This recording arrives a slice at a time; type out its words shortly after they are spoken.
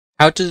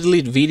How to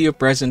delete video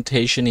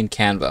presentation in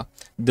Canva.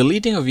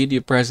 Deleting a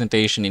video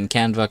presentation in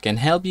Canva can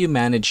help you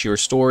manage your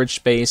storage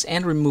space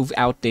and remove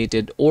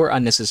outdated or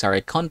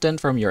unnecessary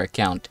content from your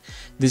account.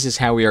 This is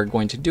how we are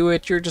going to do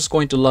it. You're just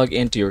going to log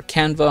into your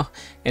Canva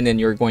and then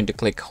you're going to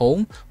click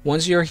home.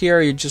 Once you're here,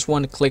 you just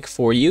want to click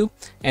for you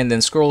and then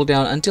scroll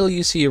down until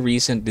you see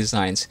recent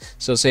designs.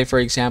 So say for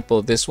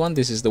example this one,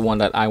 this is the one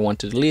that I want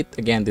to delete.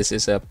 Again, this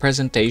is a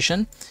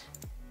presentation.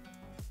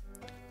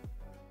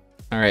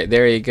 Alright,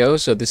 there you go.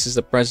 So this is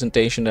the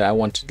presentation that I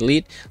want to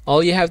delete.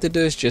 All you have to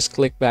do is just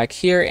click back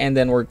here and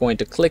then we're going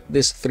to click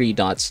this three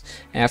dots.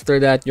 After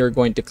that, you're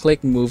going to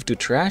click move to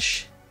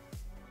trash.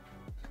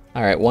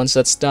 Alright, once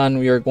that's done,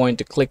 we are going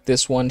to click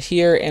this one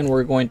here and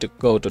we're going to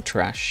go to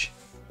trash.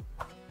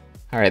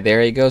 Alright,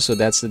 there you go. So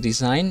that's the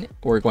design.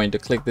 We're going to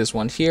click this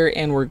one here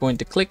and we're going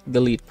to click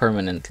delete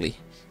permanently.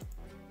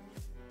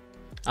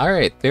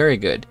 Alright, very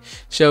good.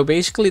 So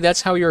basically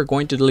that's how you're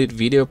going to delete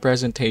video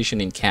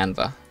presentation in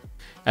Canva.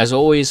 As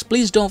always,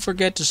 please don't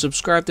forget to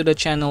subscribe to the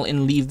channel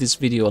and leave this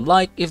video a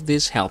like if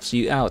this helps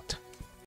you out.